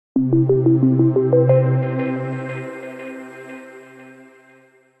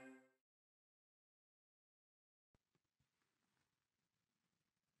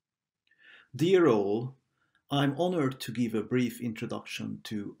Dear all, I'm honored to give a brief introduction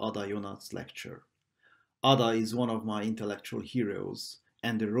to Ada Jonat's lecture. Ada is one of my intellectual heroes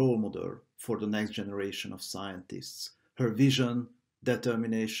and a role model for the next generation of scientists. Her vision,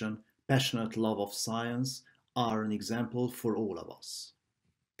 determination, passionate love of science are an example for all of us.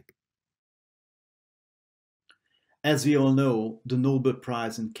 As we all know, the Nobel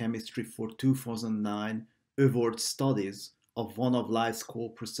Prize in Chemistry for 2009 awards studies of one of life's core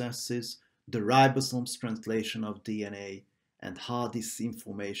processes, the ribosome's translation of DNA, and how this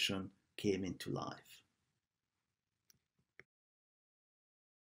information came into life.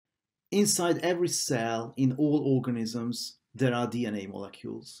 Inside every cell in all organisms, there are DNA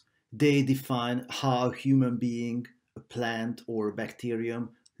molecules. They define how a human being, a plant, or a bacterium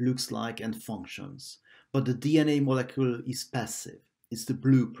looks like and functions. But the DNA molecule is passive. It's the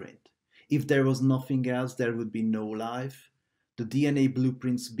blueprint. If there was nothing else, there would be no life. The DNA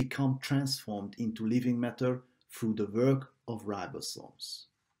blueprints become transformed into living matter through the work of ribosomes.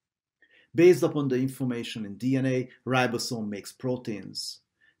 Based upon the information in DNA, ribosome makes proteins.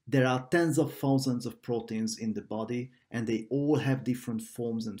 There are tens of thousands of proteins in the body, and they all have different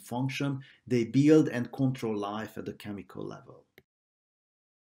forms and function. They build and control life at the chemical level.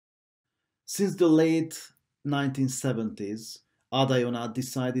 Since the late 1970s, Ada Jonat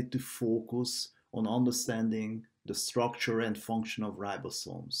decided to focus on understanding the structure and function of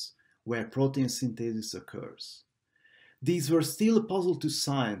ribosomes, where protein synthesis occurs. These were still a puzzle to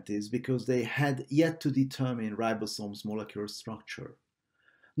scientists because they had yet to determine ribosomes' molecular structure.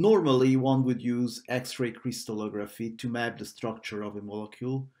 Normally, one would use X-ray crystallography to map the structure of a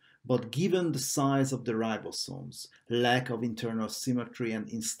molecule, but given the size of the ribosomes, lack of internal symmetry and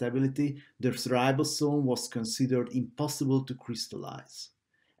instability, the ribosome was considered impossible to crystallize,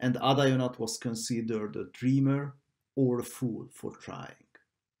 and Ada Jonat was considered a dreamer or a fool for trying.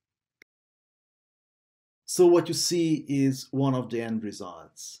 So what you see is one of the end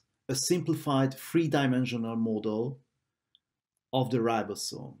results, a simplified three-dimensional model of the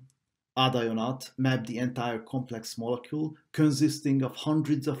ribosome. Ada Jonat mapped the entire complex molecule consisting of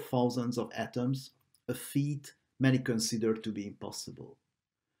hundreds of thousands of atoms, a feat many consider to be impossible.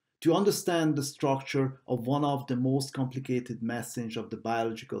 To understand the structure of one of the most complicated messengers of the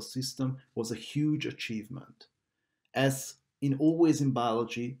biological system was a huge achievement. As always in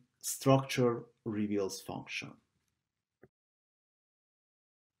biology, structure reveals function.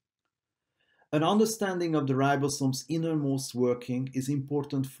 An understanding of the ribosome's innermost working is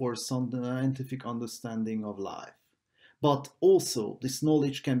important for scientific understanding of life. But also, this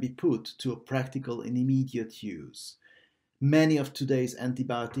knowledge can be put to a practical and immediate use. Many of today's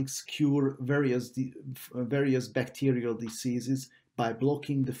antibiotics cure various bacterial diseases by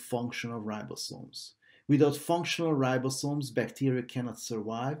blocking the function of ribosomes. Without functional ribosomes, bacteria cannot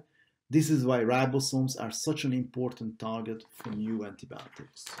survive. This is why ribosomes are such an important target for new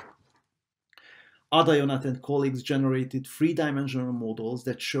antibiotics. Ada Jonat and colleagues generated three-dimensional models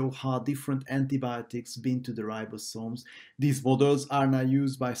that show how different antibiotics bind to the ribosomes. These models are now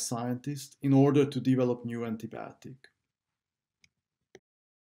used by scientists in order to develop new antibiotics.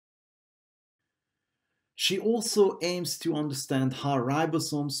 She also aims to understand how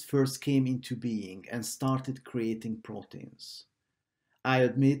ribosomes first came into being and started creating proteins. I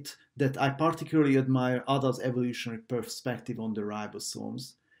admit that I particularly admire Ada's evolutionary perspective on the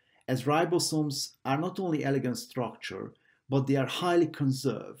ribosomes, as ribosomes are not only elegant structure, but they are highly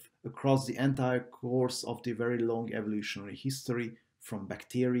conserved across the entire course of the very long evolutionary history from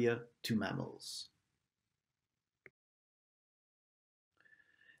bacteria to mammals.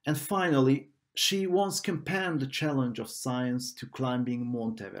 And finally, she once compared the challenge of science to climbing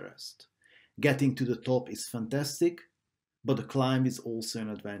Mount Everest. Getting to the top is fantastic, but the climb is also an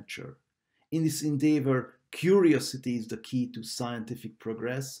adventure. In this endeavor, curiosity is the key to scientific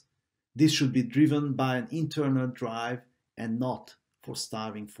progress. This should be driven by an internal drive and not for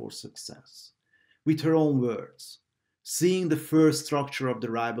starving for success. With her own words, seeing the first structure of the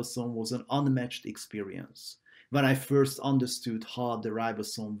ribosome was an unmatched experience. When I first understood how the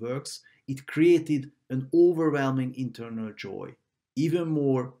ribosome works, it created an overwhelming internal joy, even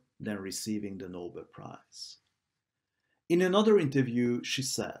more than receiving the Nobel Prize. In another interview, she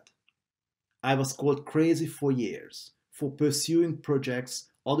said, "I was called crazy for years for pursuing projects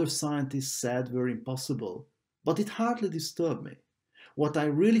other scientists said were impossible, but it hardly disturbed me. What I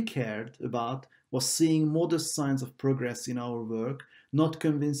really cared about was seeing modest signs of progress in our work, not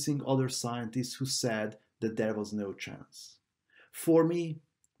convincing other scientists who said that there was no chance. For me,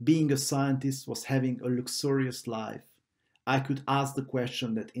 being a scientist was having a luxurious life. I could ask the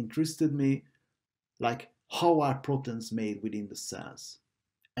question that interested me, like how are proteins made within the cells?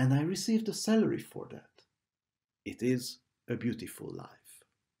 And I received a salary for that. It is a beautiful life.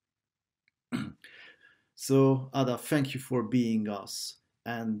 So, Ada, thank you for being us,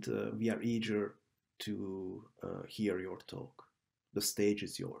 and we are eager to hear your talk. The stage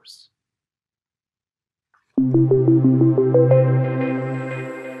is yours.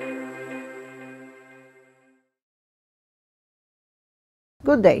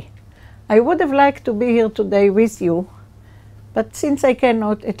 Good day. I would have liked to be here today with you, but since I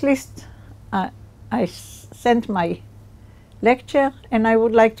cannot, at least I sent my lecture, and I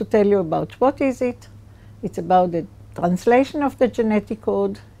would like to tell you about what is it. It's about the translation of the genetic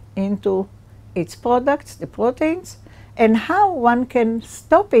code into its products, the proteins, and how one can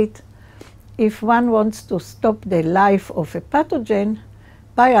stop it if one wants to stop the life of a pathogen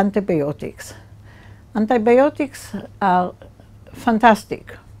by antibiotics. Antibiotics are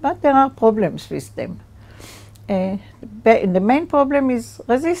fantastic, but there are problems with them. The main problem is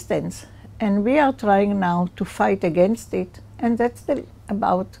resistance, and we are trying now to fight against it, and that's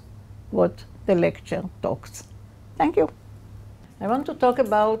about what the lecture talks. Thank you. I want to talk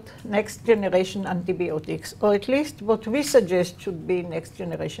about next generation antibiotics, or at least what we suggest should be next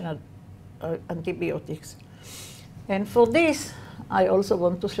generation antibiotics. And for this, I also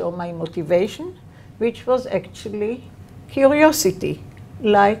want to show my motivation, which was actually curiosity,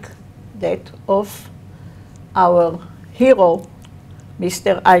 like that of our hero,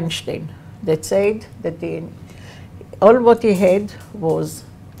 Mr. Einstein, that said that all what he had was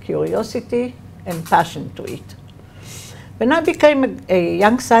curiosity and passion to it. When I became a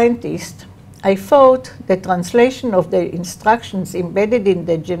young scientist, I thought the translation of the instructions embedded in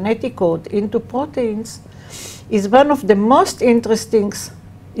the genetic code into proteins is one of the most interesting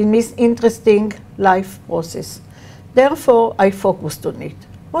life process. Therefore, I focused on it.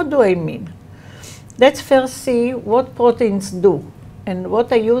 What do I mean? Let's first see what proteins do. And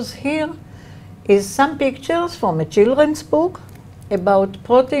what I use here is some pictures from a children's book about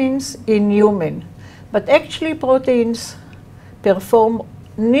proteins in human. But actually, proteins perform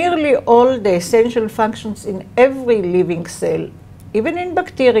nearly all the essential functions in every living cell, even in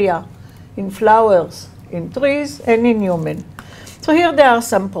bacteria, in flowers, in trees, and in human. So here there are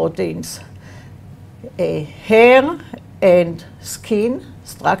some proteins. Hair and skin,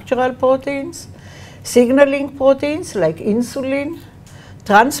 structural proteins, signaling proteins like insulin,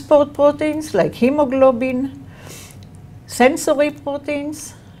 transport proteins like hemoglobin, sensory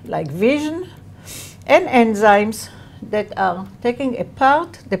proteins like vision, and enzymes that are taking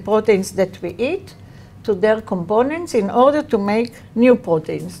apart the proteins that we eat to their components in order to make new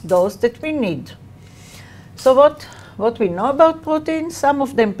proteins, those that we need. So what we know about proteins, some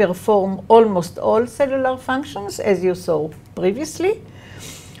of them perform almost all cellular functions, as you saw previously,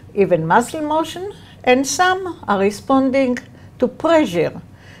 even muscle motion, and some are responding to pressure,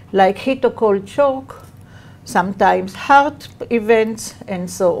 like heat or cold shock, sometimes heart events, and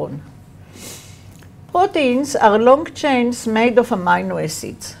so on. Proteins are long chains made of amino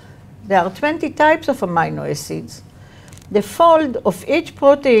acids. There are 20 types of amino acids. The fold of each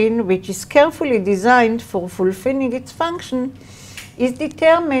protein, which is carefully designed for fulfilling its function, is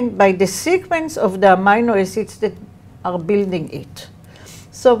determined by the sequence of the amino acids that are building it.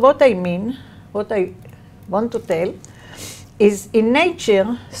 So what I want to tell is, in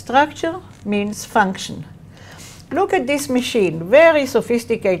nature, structure means function. Look at this machine, very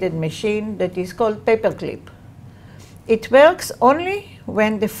sophisticated machine that is called paperclip. It works only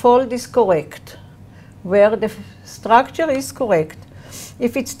when the fold is correct, where the structure is correct.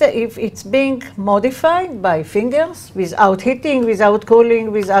 If it's being modified by fingers, without hitting, without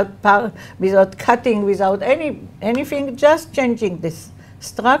cooling, without cutting, without anything, just changing this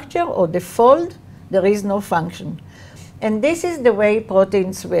structure or the fold, there is no function. And this is the way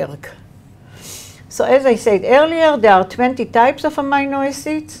proteins work. So as I said earlier, there are 20 types of amino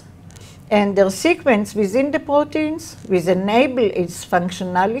acids, and their sequence within the proteins, which enable its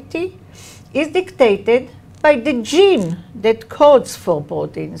functionality, is dictated by the gene that codes for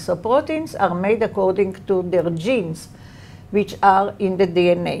proteins. So proteins are made according to their genes, which are in the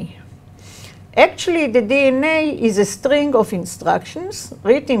DNA. Actually, the DNA is a string of instructions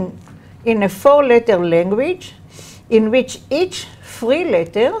written in a 4-letter language, in which each 3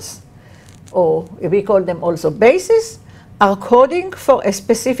 letters, or we call them also bases, are coding for a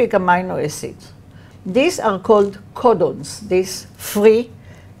specific amino acid. These are called codons, these 3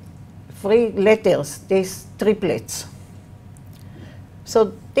 letters, these triplets.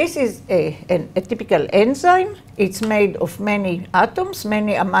 So this is a typical enzyme. It's made of many atoms,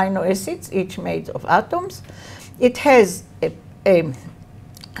 many amino acids, each made of atoms. It has a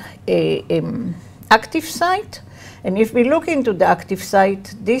active site. And if we look into the active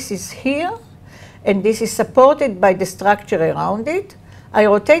site, this is here, and this is supported by the structure around it. I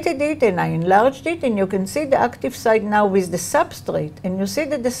rotated it and I enlarged it, and you can see the active site now with the substrate. And you see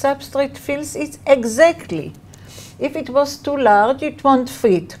that the substrate fills it exactly. If it was too large, it won't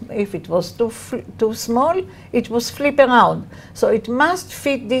fit. If it was too small, it will flip around. So it must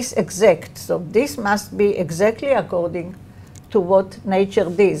fit this exact. So this must be exactly according to what nature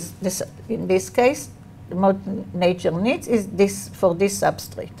does. In this case, what nature needs is this for this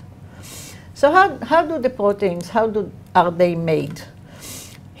substrate. So how do the proteins, are they made?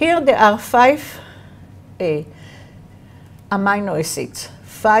 Here there are 5 amino acids,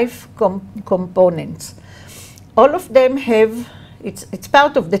 5 components. All of them have, it's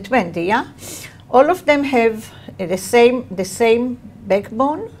part of the 20, yeah? All of them have the same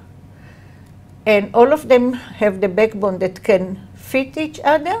backbone, and all of them have the backbone that can fit each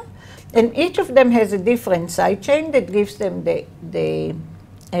other, and each of them has a different side chain that gives them the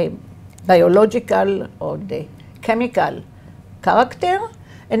biological or the chemical character,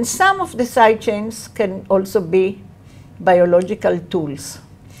 and some of the side chains can also be biological tools.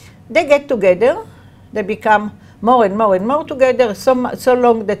 They get together, they become more and more and more together, so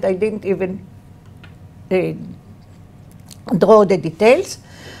long that I didn't even draw the details.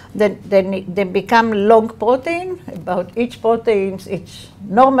 Then they become long protein. About each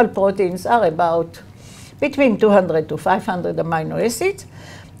normal proteins are about between 200 to 500 amino acids,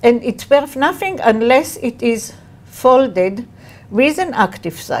 and it's worth nothing unless it is folded with an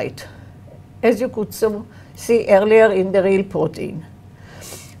active site, as you could see earlier in the real protein.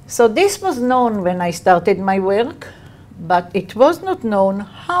 So this was known when I started my work, but it was not known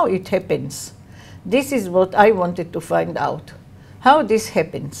how it happens. This is what I wanted to find out, how this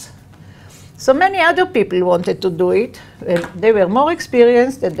happens. So many other people wanted to do it. They were more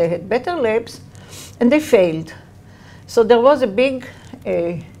experienced and they had better labs, and they failed. So there was a big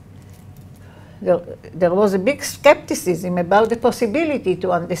skepticism about the possibility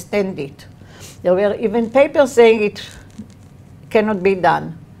to understand it. There were even papers saying it cannot be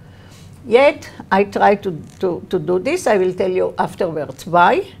done. Yet, I tried to do this. I will tell you afterwards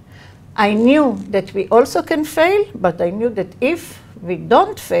why. I knew that we also can fail, but I knew that if we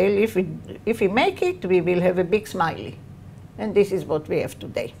don't fail, if we make it, we will have a big smiley. And this is what we have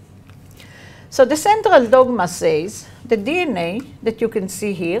today. So the central dogma says the DNA that you can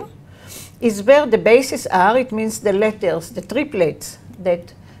see here is where the bases are. It means the letters, the triplets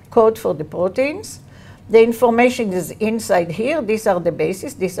that code for the proteins. The information is inside here. These are the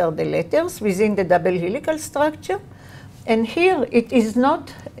bases. These are the letters within the double helical structure. And here it is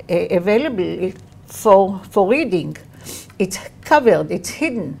not available for reading. It's covered. It's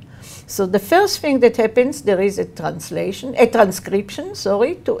hidden. So the first thing that happens, there is a transcription,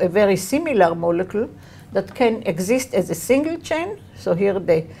 to a very similar molecule that can exist as a single chain. So here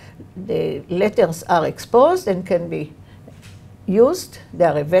the letters are exposed and can be used. They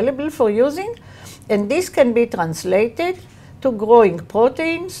are available for using. And this can be translated to growing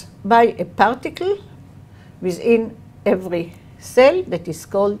proteins by a particle within every cell that is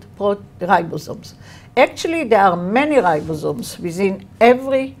called ribosomes. Actually, there are many ribosomes within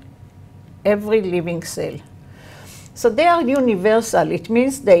every living cell. So they are universal. It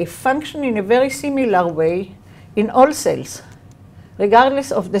means they function in a very similar way in all cells,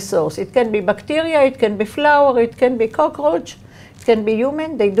 regardless of the source. It can be bacteria, it can be flower, it can be cockroach, it can be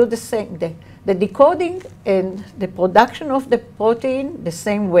human. They do the same. The decoding and the production of the protein the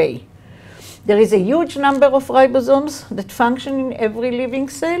same way. There is a huge number of ribosomes that function in every living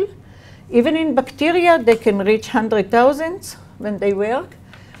cell. Even in bacteria, they can reach 100,000 when they work.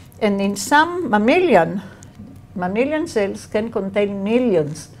 And in some mammalian cells can contain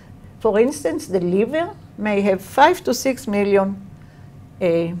millions. For instance, the liver may have 5 to 6 million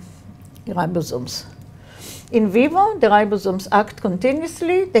ribosomes. In vivo, the ribosomes act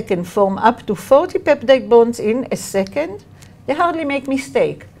continuously. They can form up to 40 peptide bonds in a second. They hardly make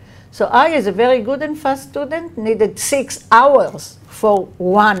mistake. So I, as a very good and fast student, needed 6 hours for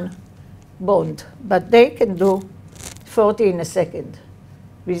one bond. But they can do 40 in a second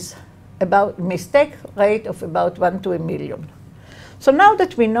with about mistake rate of about 1 to a million. So now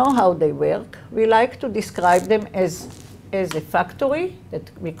that we know how they work, we like to describe them as a factory that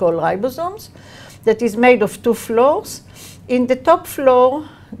we call ribosomes, that is made of 2 floors. In the top floor,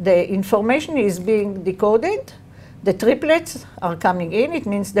 the information is being decoded the triplets are coming in. It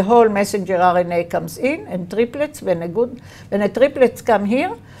means the whole messenger RNA comes in, and triplets, when a triplets come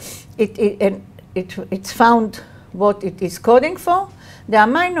here, it's found what it is coding for. The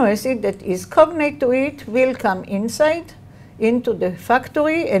amino acid that is cognate to it will come inside into the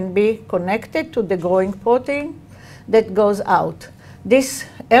factory and be connected to the growing protein that goes out. This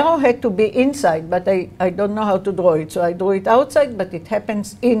arrow had to be inside, but I don't know how to draw it, so I drew it outside, but it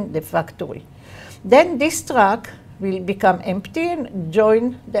happens in the factory. Then this track will become empty and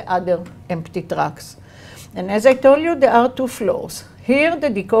join the other empty tracks. And as I told you, there are two floors. Here the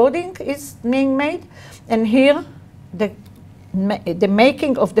decoding is being made, and here the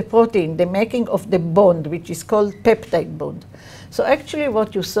making of the protein, the making of the bond, which is called peptide bond. So actually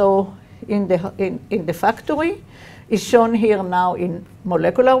what you saw in the factory is shown here now in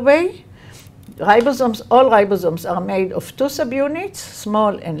molecular way. Ribosomes, all ribosomes are made of two subunits,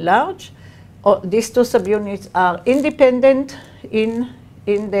 small and large. These two subunits are independent in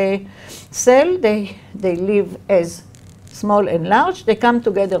the cell. They live as small and large. They come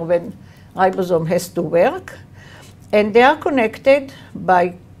together when ribosome has to work. And they are connected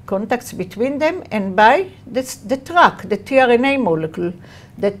by contacts between them and by the track, the tRNA molecule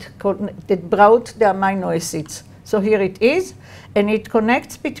that brought the amino acids. So here it is, and it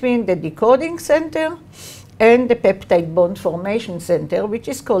connects between the decoding center and the peptide bond formation center, which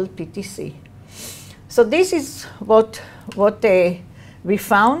is called PTC. So this is what we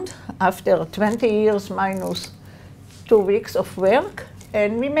found after 20 years minus 2 weeks of work.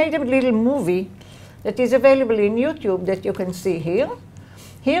 And we made a little movie that is available in YouTube that you can see here.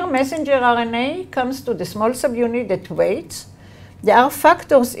 Here, messenger RNA comes to the small subunit that waits. There are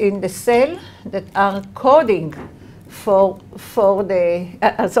factors in the cell that are coding that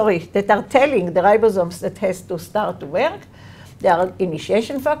are telling the ribosomes that has to start to work. There are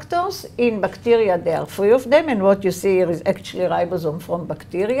initiation factors. In bacteria, there are 3 of them, and what you see here is actually ribosome from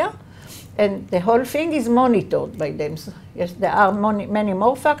bacteria. And the whole thing is monitored by them. So yes, there are many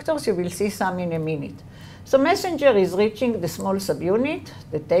more factors. You will see some in a minute. So messenger is reaching the small subunit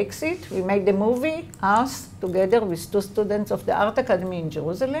that takes it. We made the movie, us, together with 2 students of the Art Academy in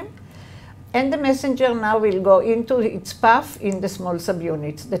Jerusalem. And the messenger now will go into its path in the small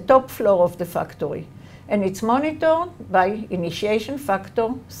subunits, the top floor of the factory. And it's monitored by initiation factor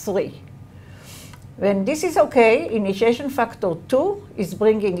 3. When this is okay, initiation factor 2 is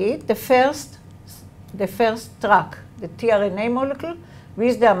bringing it the first track, the tRNA molecule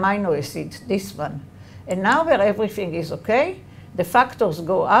with the amino acid, this one. And now where everything is okay, the factors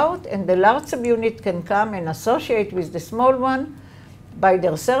go out and the large subunit can come and associate with the small one by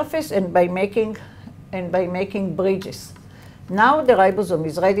their surface and by making bridges. Now the ribosome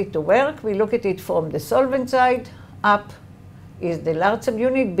is ready to work. We look at it from the solvent side. Up is the large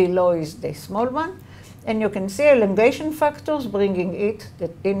subunit, below is the small one. And you can see elongation factors bringing it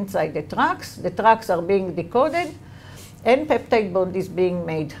inside the tracks. The tracks are being decoded, and peptide bond is being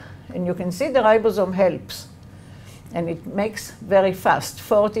made. And you can see the ribosome helps. And it makes very fast,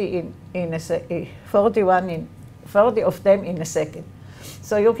 40 of them in a second.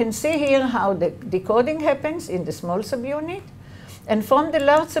 So you can see here how the decoding happens in the small subunit. And from the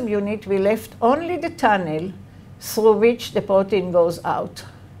large subunit, we left only the tunnel through which the protein goes out.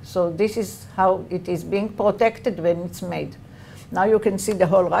 So this is how it is being protected when it's made. Now you can see the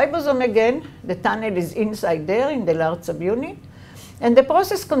whole ribosome again. The tunnel is inside there in the large subunit. And the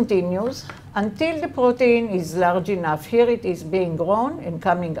process continues until the protein is large enough. Here it is being grown and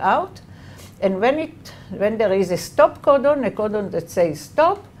coming out. And when there is a stop codon, a codon that says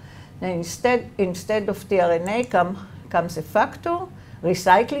stop, then instead of tRNA comes a factor,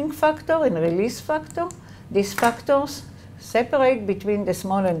 recycling factor and release factor. These factors separate between the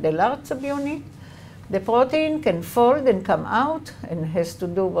small and the large subunit. The protein can fold and come out and has to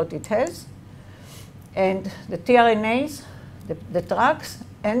do what it has. And the tRNAs, the tracks,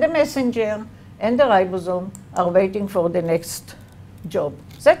 and the messenger, and the ribosome are waiting for the next job.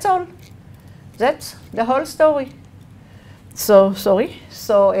 That's all. That's the whole story. So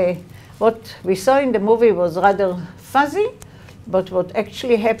what we saw in the movie was rather fuzzy, but what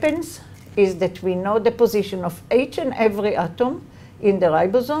actually happens is that we know the position of each and every atom in the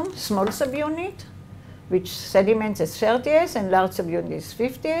ribosome, small subunit, which sediments as 30S and large subunit is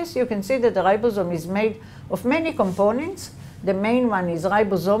 50S. You can see that the ribosome is made of many components. The main one is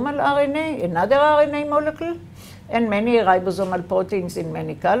ribosomal RNA, another RNA molecule, and many ribosomal proteins in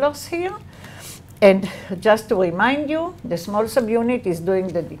many colors here. And just to remind you, the small subunit is doing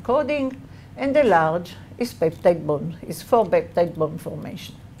the decoding, and the large is peptide bond, is for peptide bond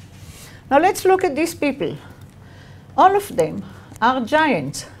formation. Now let's look at these people. All of them are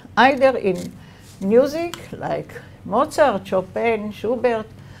giants, either in music like Mozart, Chopin, Schubert,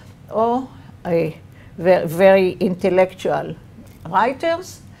 or very intellectual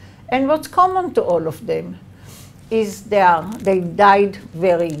writers. And what's common to all of them is they died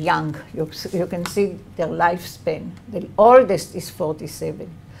very young. You can see their lifespan. The oldest is 47.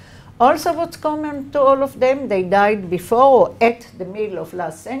 Also, what's common to all of them, they died before or at the middle of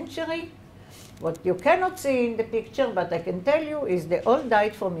last century. What you cannot see in the picture, but I can tell you, is they all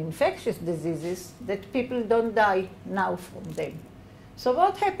died from infectious diseases that people don't die now from them. So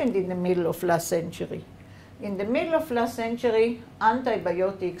what happened in the middle of last century? In the middle of last century,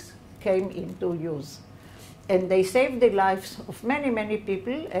 antibiotics came into use. And they saved the lives of many, many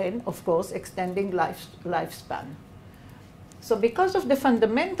people and, of course, extending lifespan. So because of the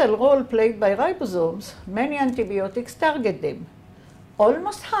fundamental role played by ribosomes, many antibiotics target them.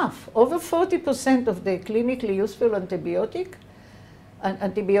 Almost half, over 40% of the clinically useful antibiotics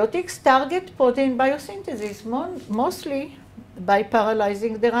target protein biosynthesis, mostly by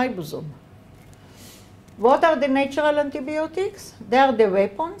paralyzing the ribosome. What are the natural antibiotics? They are the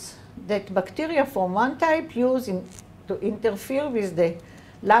weapons that bacteria from one type use to interfere with the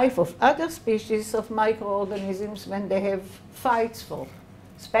life of other species of microorganisms when they have fights for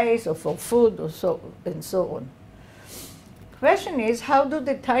space or for food or and so on. Question is, how do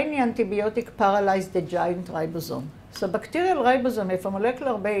the tiny antibiotic paralyze the giant ribosome? So bacterial ribosome have a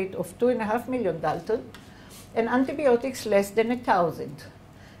molecular weight of 2.5 million Dalton and antibiotics less than 1,000.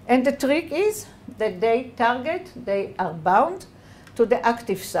 And the trick is that they are bound to the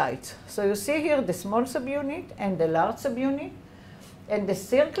active site. So you see here the small subunit and the large subunit. And the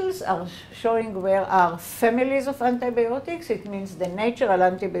circles are showing where are families of antibiotics. It means the natural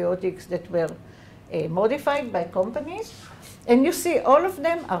antibiotics that were modified by companies. And you see all of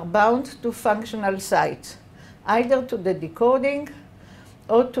them are bound to functional sites, either to the decoding,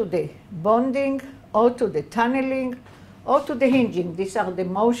 or to the bonding, or to the tunneling, or to the hinging. These are the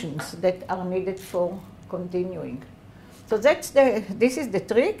motions that are needed for continuing. So this is the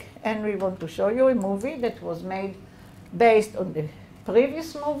trick, and we want to show you a movie that was made based on the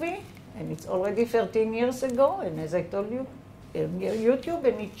previous movie, and it's already 13 years ago, and as I told you, YouTube,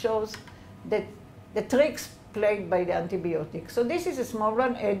 and it shows that the tricks played by the antibiotics. So this is a small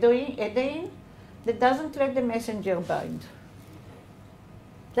one, edein, that doesn't let the messenger bind.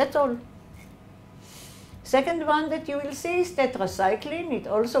 That's all. Second one that you will see is tetracycline. It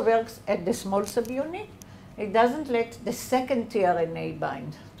also works at the small subunit. It doesn't let the second tRNA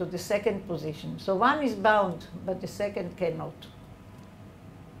bind to the second position. So one is bound, but the second cannot.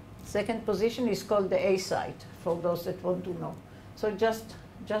 Second position is called the A site, for those that want to know. So it just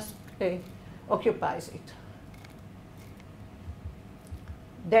occupies it.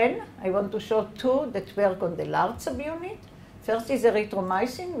 Then I want to show two that work on the large subunit. First is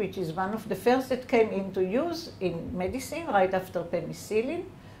erythromycin, which is one of the first that came into use in medicine right after penicillin.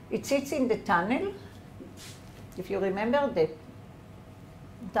 It sits in the tunnel. If you remember, the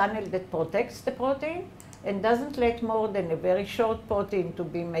tunnel that protects the protein and doesn't let more than a very short protein to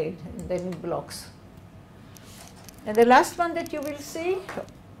be made, and then it blocks. And the last one that you will see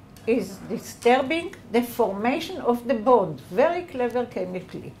is disturbing the formation of the bond, very clever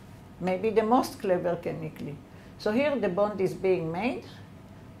chemically, maybe the most clever chemically. So here the bond is being made,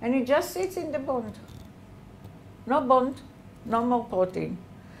 and it just sits in the bond. No bond, no more protein.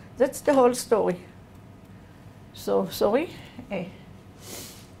 That's the whole story. So, sorry.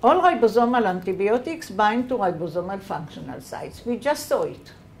 All ribosomal antibiotics bind to ribosomal functional sites. We just saw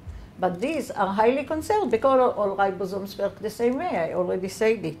it. But these are highly conserved because all ribosomes work the same way. I already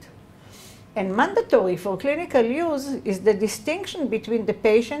said it. And mandatory for clinical use is the distinction between the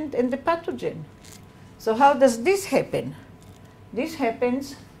patient and the pathogen. So how does this happen? This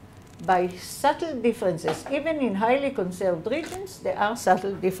happens by subtle differences. Even in highly conserved regions, there are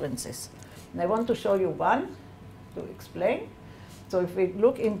subtle differences. And I want to show you one to explain. So if we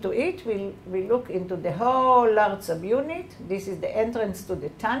look into it, we look into the whole large subunit. This is the entrance to the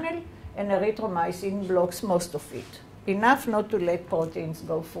tunnel, and erythromycin blocks most of it, enough not to let proteins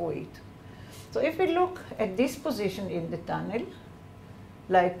go through it. So if we look at this position in the tunnel,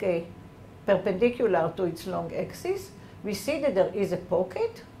 like a perpendicular to its long axis, we see that there is a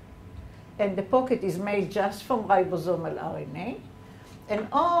pocket, and the pocket is made just from ribosomal RNA. And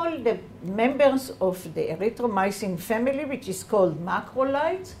all the members of the erythromycin family, which is called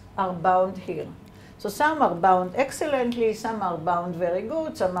macrolides, are bound here. So some are bound excellently, some are bound very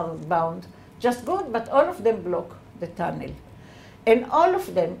good, some are bound just good, but all of them block the tunnel. And all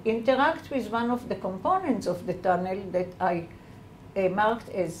of them interact with one of the components of the tunnel that I marked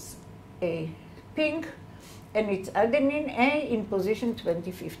as pink and it's adenine A in position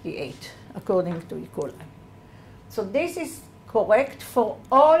 2058, according to E. coli. So this is correct for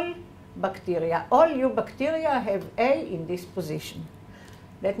all bacteria. All eubacteria have A in this position.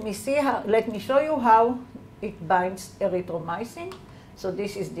 Let me show you how it binds erythromycin. So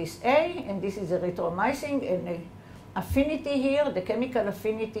this is this A, and this is erythromycin, and the affinity here, the chemical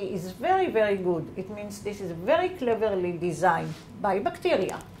affinity, is very, very good. It means this is very cleverly designed by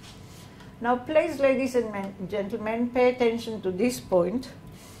bacteria. Now, please, ladies and gentlemen, pay attention to this point,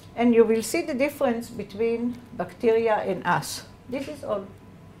 and you will see the difference between bacteria and us. This is all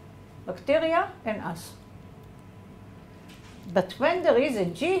bacteria and us. But when there is a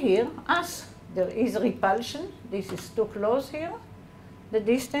G here, us, there is repulsion. This is too close here, the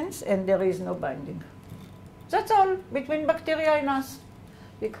distance, and there is no binding. That's all between bacteria and us,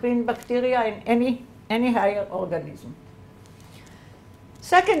 between bacteria and any higher organism.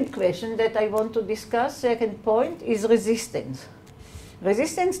 Second question that I want to discuss, second point, is resistance.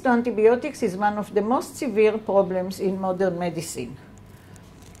 Resistance to antibiotics is one of the most severe problems in modern medicine.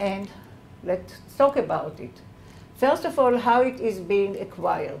 And let's talk about it. First of all, how it is being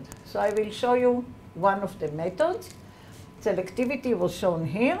acquired. So I will show you one of the methods. Selectivity was shown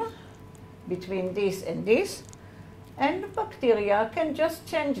here between this, and bacteria can just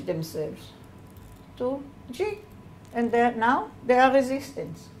change themselves to G, and now they are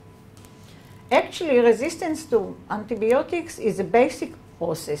resistant. Actually, resistance to antibiotics is a basic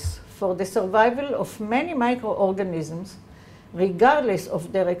process for the survival of many microorganisms, regardless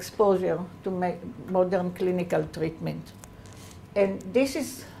of their exposure to modern clinical treatment. And this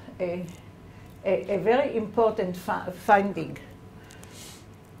is a very important finding.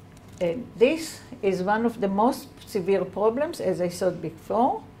 And this is one of the most severe problems, as I said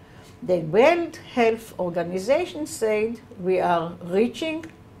before. The World Health Organization said we are reaching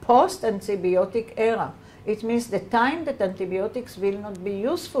post-antibiotic era. It means the time that antibiotics will not be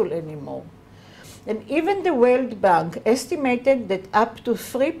useful anymore. And even the World Bank estimated that up to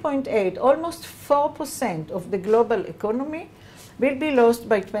 3.8, almost 4% of the global economy will be lost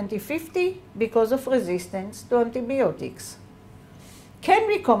by 2050 because of resistance to antibiotics. Can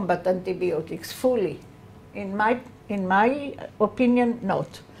we combat antibiotics fully? In my opinion,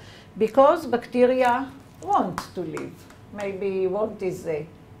 not. Because bacteria want to live. Maybe want is a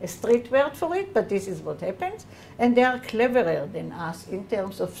street word for it, but this is what happens. And they are cleverer than us in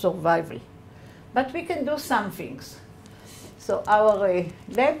terms of survival. But we can do some things. So our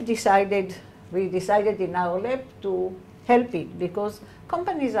lab decided in our lab to help it, because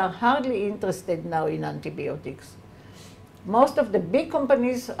companies are hardly interested now in antibiotics. Most of the big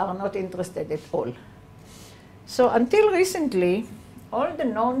companies are not interested at all. So until recently, all the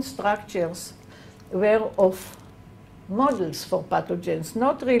known structures were of models for pathogens,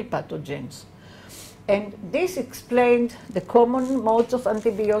 not real pathogens. And this explained the common modes of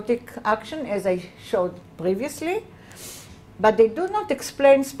antibiotic action, as I showed previously, but they do not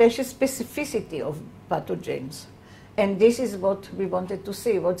explain specificity of pathogens. And this is what we wanted to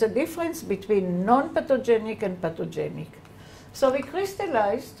see. What's the difference between non-pathogenic and pathogenic? So we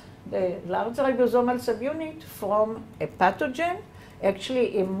crystallized the large ribosomal subunit from a pathogen,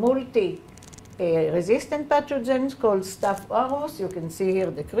 actually a multi-resistant pathogen called Staph aureus. You can see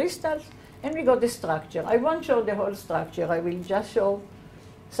here the crystals, and we got the structure. I won't show the whole structure. I will just show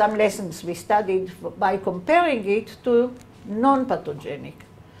some lessons we studied by comparing it to non-pathogenic.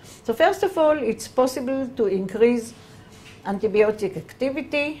 So first of all, it's possible to increase antibiotic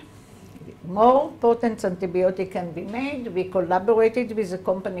activity. More potent antibiotic can be made. We collaborated with a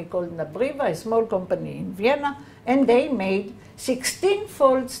company called Nabriva, a small company in Vienna, and they made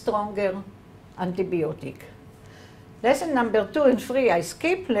 16-fold stronger antibiotic. Lesson number 2 and 3 I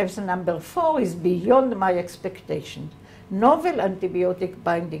skip. Lesson number 4 is beyond my expectation. Novel antibiotic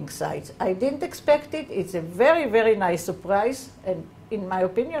binding sites. I didn't expect it. It's a very, very nice surprise, and in my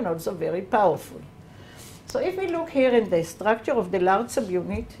opinion, also very powerful. So if we look here in the structure of the large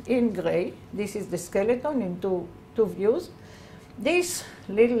subunit in gray, this is the skeleton in two views. This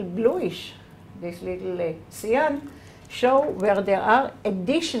little bluish, this little cyan, show where there are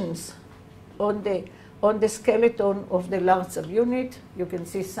additions on the skeleton of the large subunit. You can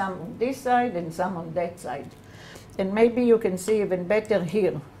see some on this side and some on that side. And maybe you can see even better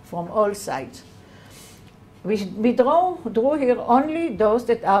here from all sides. We drew here only those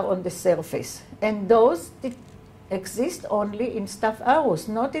that are on the surface, and those that exist only in Staph aureus,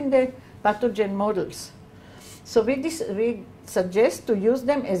 not in the pathogen models. So we suggest to use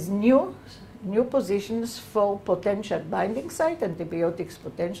them as new positions for potential binding site, antibiotics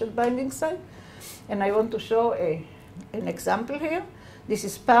potential binding site. And I want to show an example here. This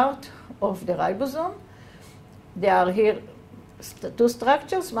is part of the ribosome. there are here two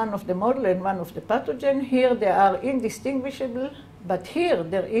structures, one of the model and one of the pathogen. Here they are indistinguishable, but here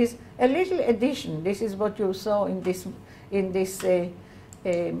there is a little addition. This is what you saw in this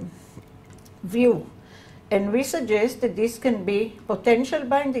view. And we suggest that this can be potential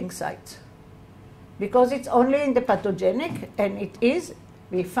binding sites, because it's only in the pathogenic, and it is,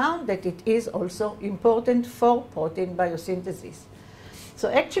 we found that it is also important for protein biosynthesis. So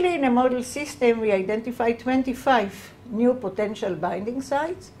actually in a model system we identified 25 new potential binding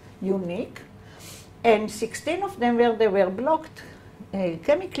sites, unique, and 16 of them where they were blocked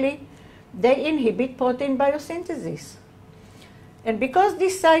chemically, they inhibit protein biosynthesis. And because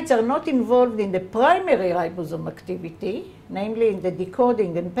these sites are not involved in the primary ribosome activity, namely in the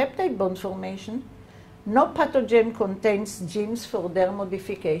decoding and peptide bond formation, no pathogen contains genes for their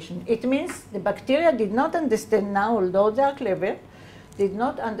modification. It means the bacteria did not understand now, although they are clever, did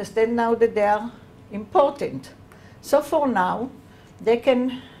not understand now that they are important. So for now, they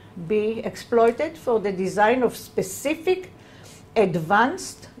can be exploited for the design of specific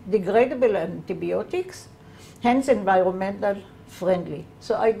advanced degradable antibiotics, hence environmental friendly.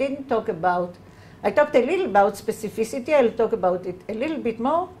 So I didn't talk about, I talked a little about specificity, I'll talk about it a little bit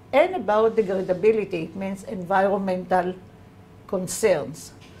more, and about degradability, it means environmental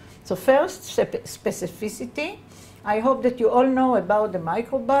concerns. So first, specificity. I hope that you all know about the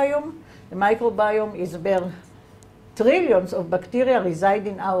microbiome. The microbiome is where trillions of bacteria reside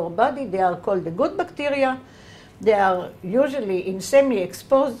in our body. They are called the good bacteria. They are usually in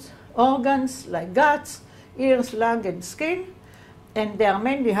semi-exposed organs like guts, ears, lung, and skin, and they are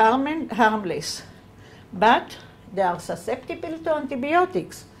mainly harmless. But they are susceptible to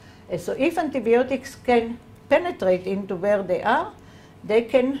antibiotics. And so if antibiotics can penetrate into where they are, they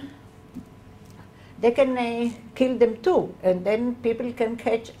can kill them too, and then people can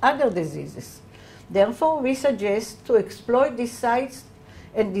catch other diseases. Therefore, we suggest to exploit these sites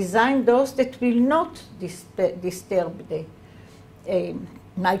and design those that will not disturb the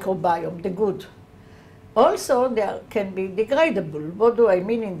microbiome, the good. Also, they can be degradable. What do I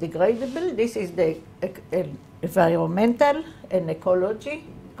mean in degradable? This is the environmental and ecology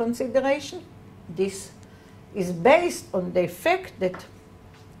consideration. This is based on the fact that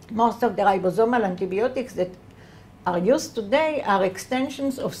most of the ribosomal antibiotics that are used today are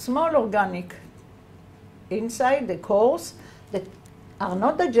extensions of small organic inside the cores that are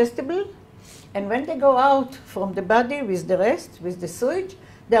not digestible, and when they go out from the body with the rest, with the sewage,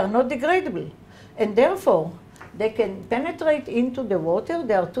 they are not degradable. And therefore, they can penetrate into the water.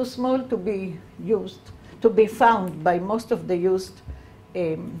 They are too small to be used, to be found by most of the used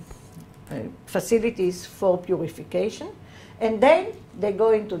facilities for purification. And then they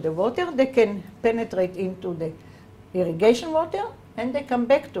go into the water. They can penetrate into the irrigation water, and they come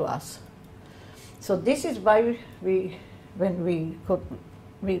back to us. So this is why when we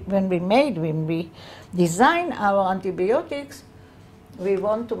design our antibiotics, we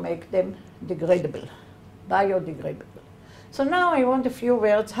want to make them degradable, biodegradable. So now I want a few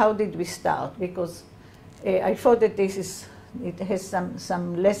words, how did we start? Because I thought that it has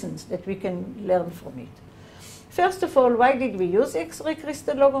some lessons that we can learn from it. First of all, why did we use X-ray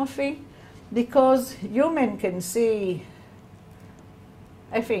crystallography? Because human can see,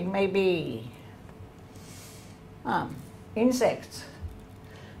 I think, maybe insects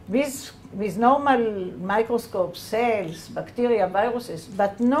with normal microscope cells, bacteria, viruses,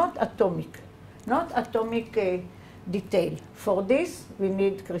 but not atomic detail. For this, we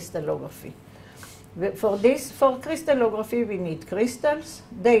need crystallography. For crystallography, we need crystals.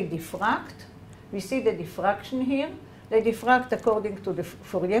 They diffract. We see the diffraction here. They diffract according to the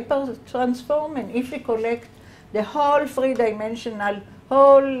Fourier transform, and if we collect the whole three-dimensional,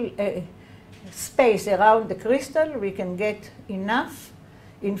 whole space around the crystal, we can get enough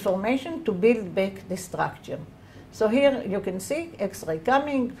information to build back the structure. So here you can see X-ray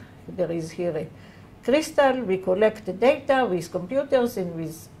coming. There is here a crystal. We collect the data with computers and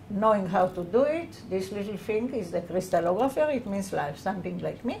with knowing how to do it. This little thing is the crystallographer. It means like something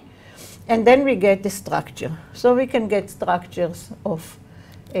like me. And then we get the structure. So we can get structures of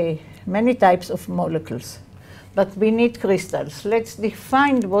many types of molecules. But we need crystals. Let's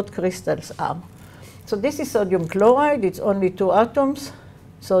define what crystals are. So this is sodium chloride. It's only 2 atoms,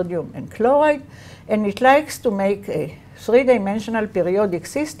 sodium and chloride. And it likes to make a three-dimensional periodic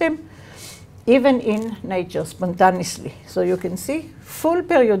system, even in nature, spontaneously. So you can see full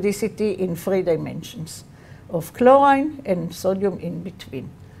periodicity in 3 dimensions of chlorine and sodium in between.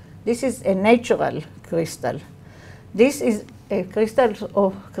 This is a natural crystal. This is a crystal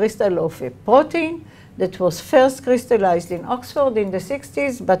of a protein. that was first crystallized in Oxford in the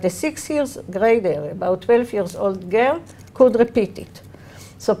 60s, but a 6-year grader, about 12 years old girl, could repeat it.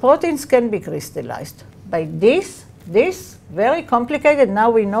 So proteins can be crystallized by this very complicated, now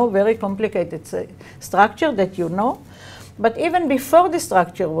we know, very complicated structure that you know. But even before the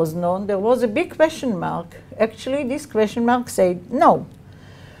structure was known, there was a big question mark. Actually, this question mark said no.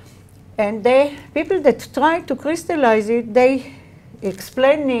 And the people that tried to crystallize it, they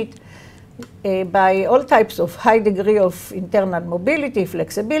explain it by all types of high degree of internal mobility,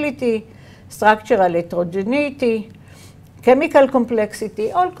 flexibility, structural heterogeneity, chemical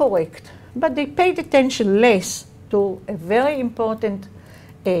complexity, all correct. But they paid attention less to a very important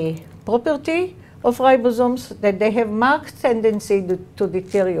property of ribosomes, that they have marked tendency to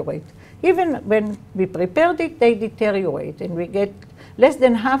deteriorate. Even when we prepared it, they deteriorate, and we get less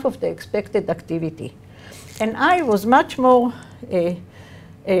than half of the expected activity. And I was much more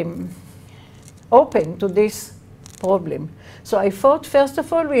open to this problem. So I thought, first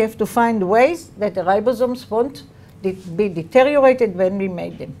of all, we have to find ways that the ribosomes won't be deteriorated when we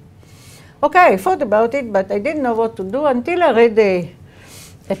made them. Okay, I thought about it, but I didn't know what to do until I read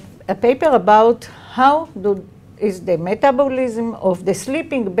a paper about how is the metabolism of the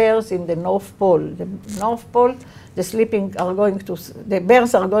sleeping bears in the North Pole. The North Pole, the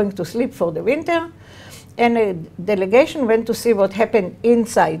bears are going to sleep for the winter, and a delegation went to see what happened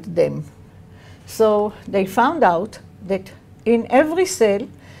inside them. So they found out that in every cell,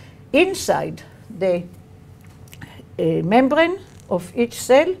 inside the membrane of each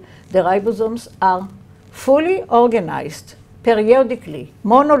cell, the ribosomes are fully organized periodically.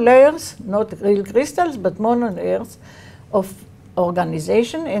 Monolayers, not real crystals, but monolayers of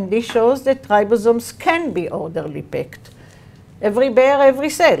organization, and this shows that ribosomes can be orderly packed. Every bear, every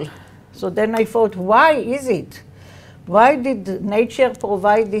cell. So then I thought, why is it? Why did nature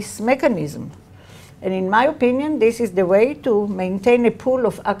provide this mechanism? And in my opinion, this is the way to maintain a pool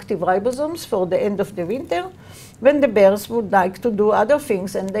of active ribosomes for the end of the winter, when the bears would like to do other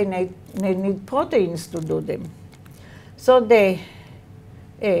things and they need proteins to do them. So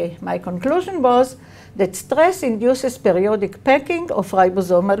my conclusion was that stress induces periodic packing of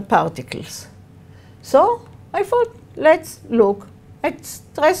ribosomal particles. So I thought, let's look at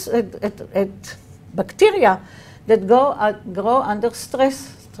bacteria that grow under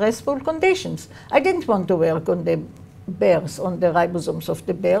stressful conditions. I didn't want to work on the bears, on the ribosomes of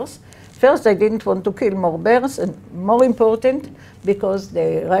the bears. First, I didn't want to kill more bears, and more important, because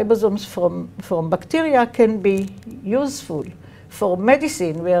the ribosomes from bacteria can be useful for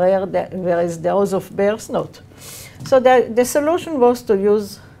medicine, whereas those of bears not. So the solution was to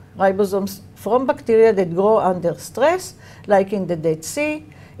use ribosomes from bacteria that grow under stress, like in the Dead Sea,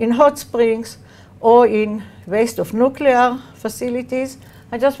 in hot springs, or in waste of nuclear facilities.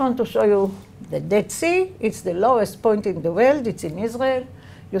 I just want to show you the Dead Sea. It's the lowest point in the world. It's in Israel.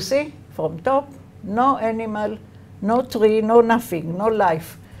 You see, from top, no animal, no tree, no nothing, no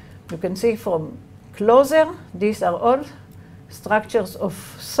life. You can see from closer, these are all structures of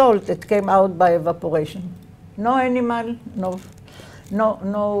salt that came out by evaporation. No animal,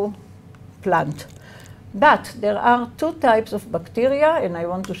 no plant. But there are two types of bacteria, and I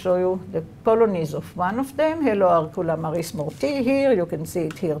want to show you the colonies of one of them, Heloarcula maris morti. Here, you can see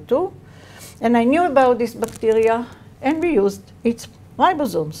it here too. And I knew about this bacteria, and we used its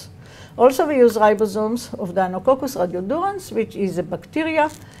ribosomes. Also, we use ribosomes of Deinococcus radiodurans, which is a bacteria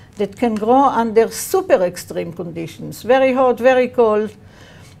that can grow under super extreme conditions, very hot, very cold,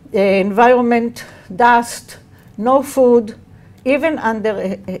 environment, dust, no food, even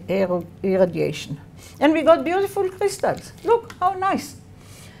under irradiation. And we got beautiful crystals. Look, how nice.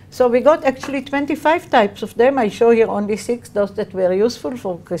 So we got actually 25 types of them. I show here only 6, those that were useful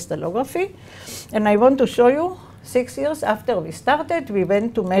for crystallography. And I want to show you 6 years after we started, we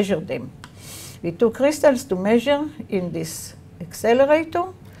went to measure them. We took crystals to measure in this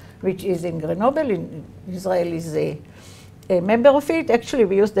accelerator, which is in Grenoble. In Israel is a member of it. Actually,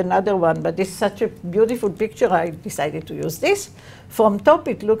 we used another one, but this is such a beautiful picture, I decided to use this. From top,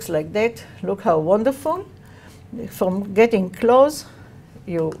 it looks like that. Look how wonderful. From getting close,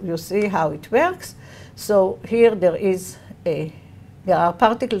 you see how it works. So here there are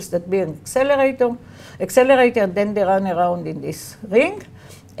particles that be an accelerator, then they run around in this ring.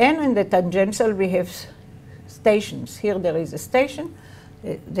 And in the tangential, we have stations. Here there is a station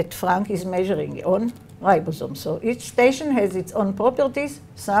that Frank is measuring on ribosomes. So each station has its own properties.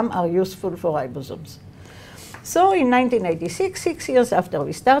 Some are useful for ribosomes. So in 1986, 6 years after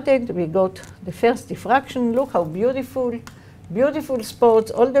we started, we got the first diffraction. Look how beautiful, beautiful spots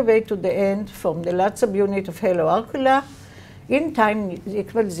all the way to the end from the last subunit of Heloarcula in time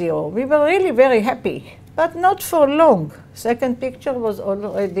equals 0. We were really very happy, but not for long. Second picture was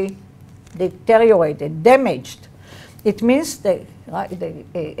already deteriorated, damaged. It means the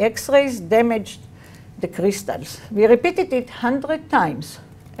X-rays damaged the crystals. We repeated it 100 times,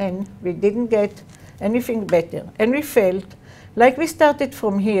 and we didn't get anything better. And we felt like we started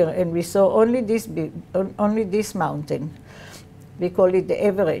from here, and we saw only this mountain. We call it the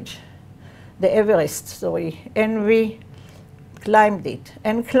Everest, sorry. And we climbed it,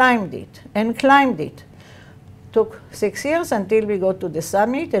 and climbed it, and climbed it. Took 6 years until we got to the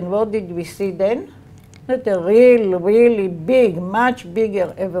summit, and what did we see then? Not a really big, much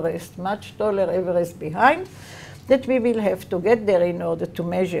bigger Everest, much taller Everest behind, that we will have to get there in order to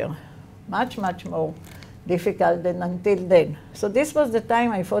measure. Much more difficult than until then. So this was the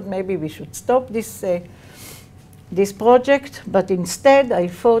time I thought maybe we should stop this project, but instead I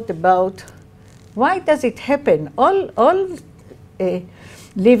thought about why does it happen? All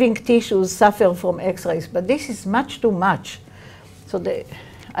living tissues suffer from X-rays, but this is much too much. So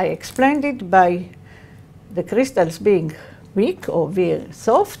I explained it by the crystals being weak or very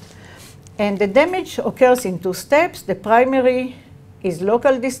soft, and the damage occurs in 2 steps. The primary is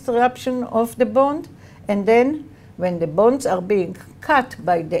local disruption of the bond, and then when the bonds are being cut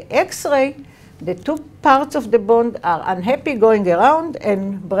by the X-ray, the 2 parts of the bond are unhappy, going around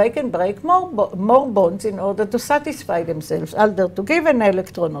and break more bonds in order to satisfy themselves, either to give an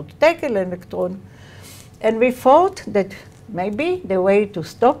electron or to take an electron. And we thought that maybe the way to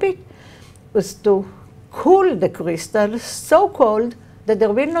stop it was to cool the crystals so cold that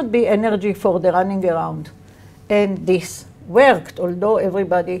there will not be energy for the running around. And this worked, although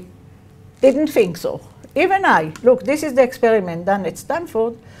everybody didn't think so. Even I, look, this is the experiment done at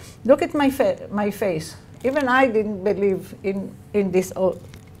Stanford. Look at my face. Even I didn't believe in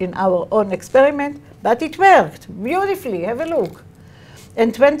our own experiment, but it worked beautifully. Have a look.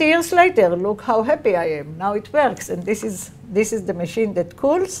 And 20 years later, look how happy I am. Now it works, and this is the machine that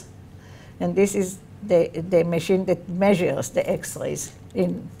cools, and this is the machine that measures the X-rays.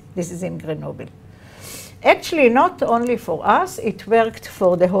 This is in Grenoble. Actually, not only for us, it worked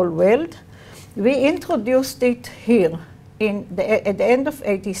for the whole world. We introduced it here at the end of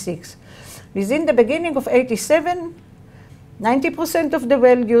 '86. Within the beginning of '87, 90% of the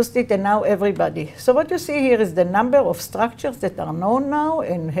world used it, and now everybody. So what you see here is the number of structures that are known now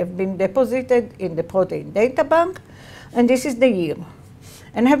and have been deposited in the protein data bank, and this is the year.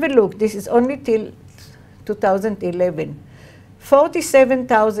 And have a look, this is only till 2011.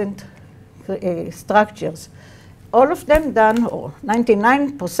 47,000 structures. All of them done, or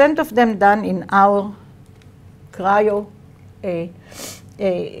 99% of them done in our cryo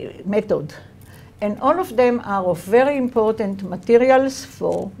method. And all of them are of very important materials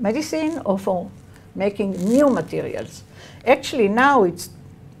for medicine or for making new materials. Actually, now it's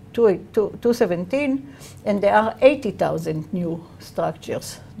 2017, and there are 80,000 new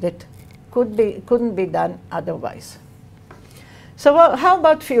structures that couldn't be done otherwise. So how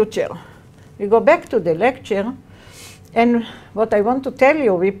about future? We go back to the lecture, and what I want to tell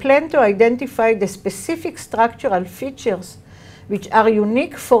you, we plan to identify the specific structural features which are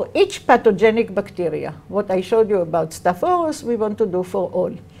unique for each pathogenic bacteria. What I showed you about Staph aureus, we want to do for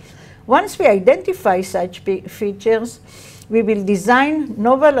all. Once we identify such features, we will design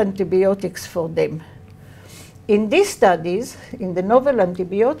novel antibiotics for them. In these studies, in the novel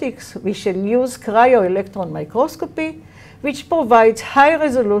antibiotics, we shall use cryo-electron microscopy, which provides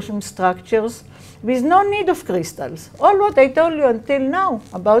high-resolution structures with no need of crystals. All what I told you until now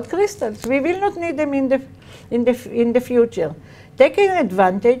about crystals, we will not need them in the future. Taking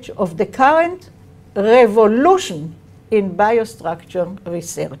advantage of the current revolution in biostructure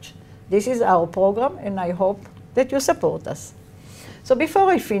research. This is our program, and I hope that you support us. So before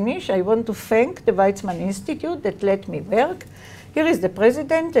I finish, I want to thank the Weizmann Institute that let me work. Here is the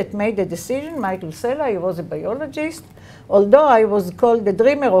president that made the decision, Michael Sella. He was a biologist. Although I was called the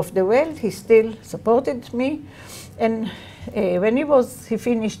dreamer of the world, he still supported me. And when he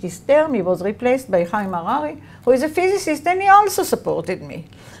finished his term, he was replaced by Chaim Harari, who is a physicist, and he also supported me.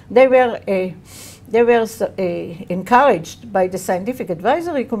 They were encouraged by the Scientific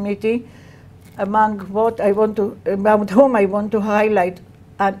Advisory Committee, among whom I want to highlight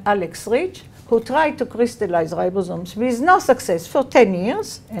Alex Rich, who tried to crystallize ribosomes with no success for 10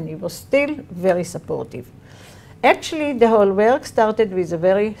 years, and he was still very supportive. Actually, the whole work started with a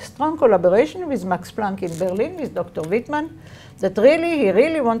very strong collaboration with Max Planck in Berlin, with Dr. Wittmann, that he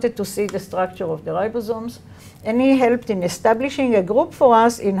really wanted to see the structure of the ribosomes, and he helped in establishing a group for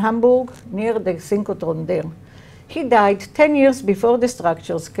us in Hamburg, near the synchrotron there. He died 10 years before the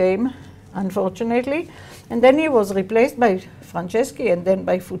structures came, unfortunately. And then he was replaced by Franceschi and then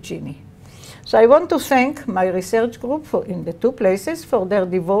by Fucini. So I want to thank my research group in the two places for their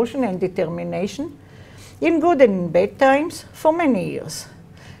devotion and determination in good and in bad times for many years.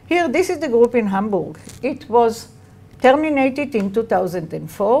 Here, this is the group in Hamburg. It was terminated in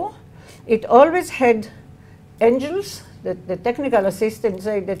 2004. It always had angels. The technical assistants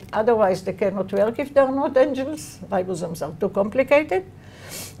say that otherwise they cannot work if they are not angels. Ribosomes are too complicated.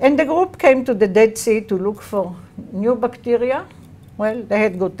 And the group came to the Dead Sea to look for new bacteria. Well, they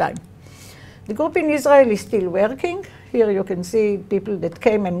had good time. The group in Israel is still working. Here you can see people that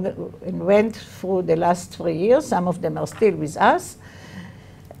came and went through the last 3 years. Some of them are still with us.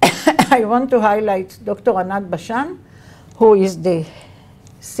 I want to highlight Dr. Anat Bashan, who is the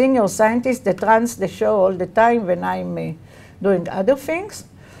senior scientist that runs the show all the time when I'm doing other things.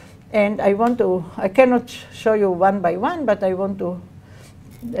 And I cannot show you one by one, but I want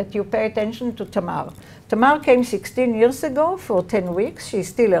that you pay attention to Tamar. Tamar came 16 years ago for 10 weeks. She's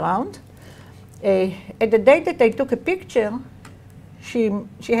still around. At the day that I took a picture, she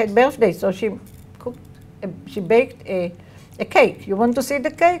had birthday, so she baked a cake. You want to see the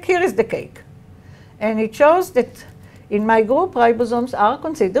cake? Here is the cake. And it shows that in my group, ribosomes are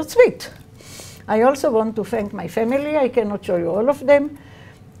considered sweet. I also want to thank my family. I cannot show you all of them.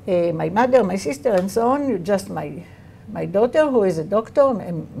 My mother, my sister, and so on. Just my daughter, who is a doctor,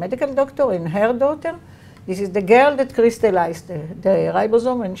 a medical doctor, and her daughter. This is the girl that crystallized the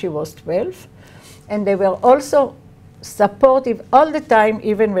ribosome when she was 12. And they were also supportive all the time,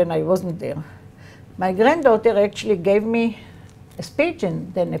 even when I wasn't there. My granddaughter actually gave me a speech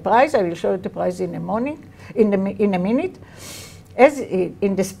and then a prize. I will show you the prize in a minute. In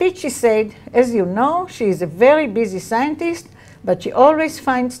the speech she said, as you know, she is a very busy scientist, but she always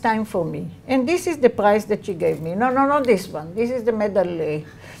finds time for me. And this is the prize that she gave me. No, not this one. This is the medal,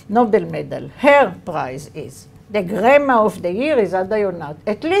 Nobel medal. Her prize is. The grammar of the year is Adayonat,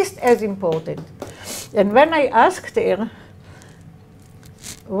 at least as important. And when I asked her,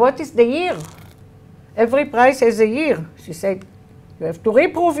 what is the year? Every prize has a year. She said, you have to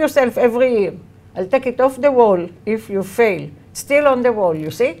reprove yourself every year. I'll take it off the wall if you fail. Still on the wall,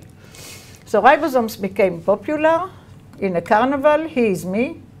 you see? So ribosomes became popular. In a carnival, he is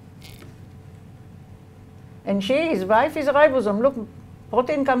me. And she, his wife, is a ribosome. Look,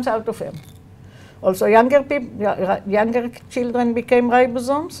 protein comes out of her. Also, younger children became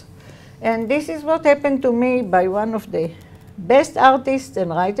ribosomes. And this is what happened to me by one of the best artists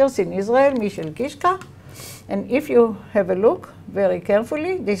and writers in Israel, Michel Kishka. And if you have a look very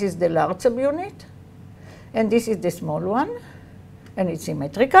carefully, this is the large subunit. And this is the small one. And it's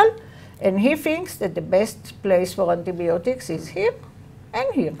symmetrical. And he thinks that the best place for antibiotics is here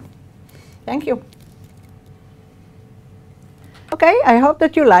and here. Thank you. Okay, I hope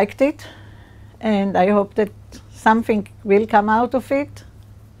that you liked it. And I hope that something will come out of it,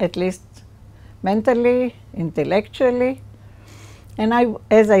 at least mentally, intellectually. And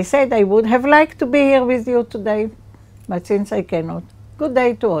as I said, I would have liked to be here with you today, but since I cannot, good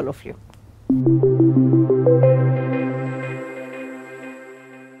day to all of you.